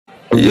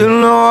You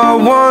know I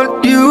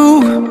want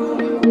you.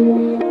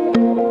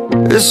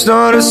 It's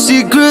not a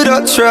secret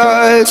I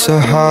try to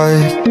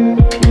hide.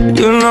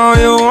 You know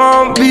you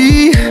want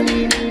me,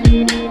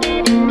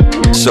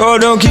 so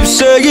don't keep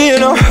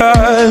saying our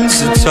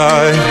hands are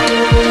tied.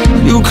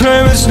 You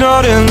claim it's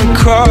not in the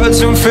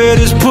cards, and fate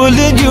is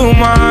pulling you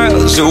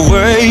miles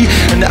away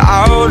and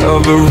out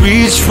of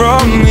reach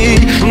from me.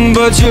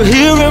 But you're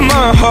here in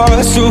my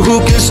heart, so who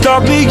can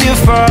stop me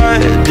if I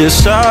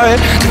decide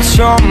that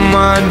you're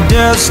my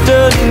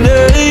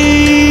destiny?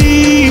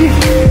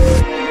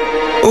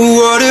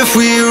 What if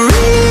we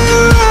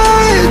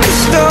rewrite the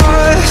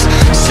stars?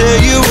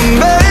 Say you were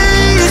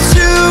made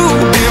to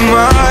be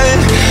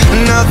mine.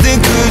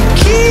 Nothing could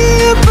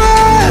keep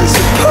us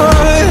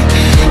apart.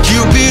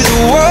 You be the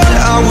one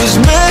I was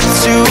meant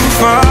to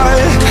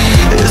find.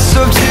 It's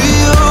up to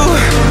you,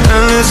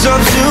 and it's up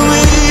to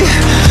me.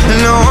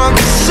 No one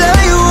can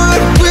say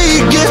what we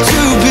get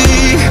to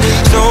be.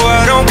 So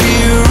why don't we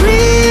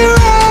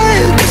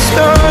rewrite the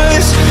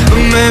stars?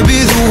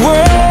 Maybe the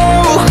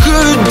world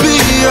could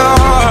be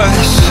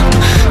ours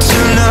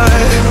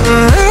tonight.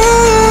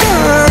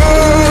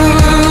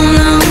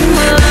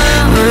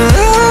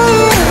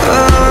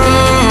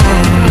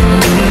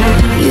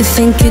 You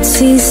think it's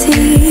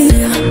easy?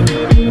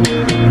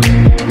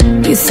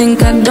 You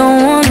think I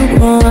don't wanna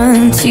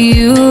run to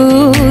you,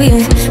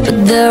 yeah. But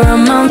there are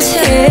mountains,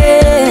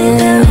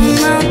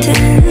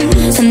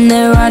 and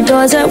there are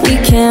doors that we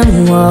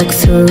can walk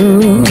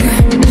through.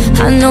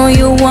 I know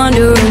you're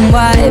wondering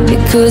why,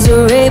 because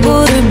we're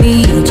able to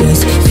be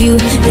just you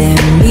and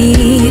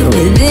me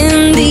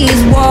within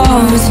these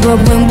walls. But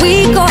when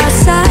we go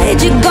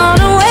outside, you're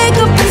gonna wake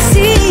up and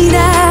see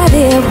that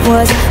it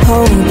was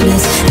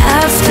hopeless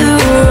after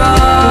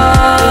all.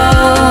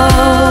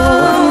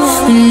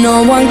 No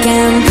one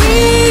can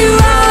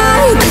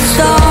rewrite the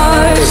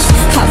stars.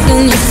 How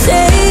can you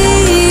say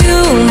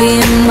you'll be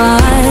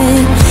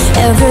mine?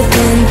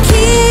 Everything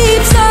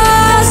keeps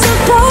us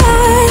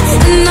apart,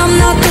 and I'm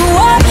not the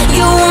one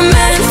you were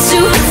meant to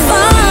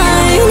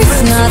find.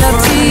 It's not up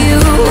to you,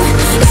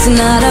 it's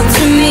not up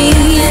to me,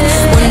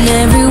 when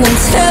everyone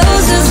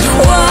tells us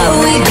what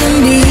we can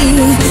be.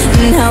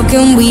 And how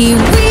can we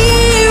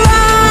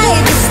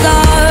rewrite the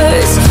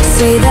stars?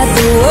 Say that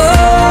the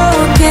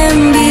world can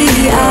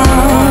be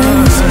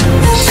ours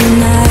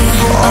tonight.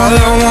 All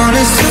I want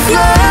is to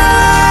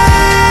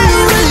fly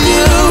with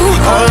you.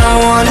 All I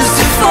want is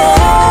to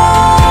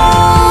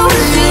fall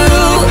with you.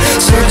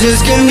 So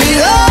just give me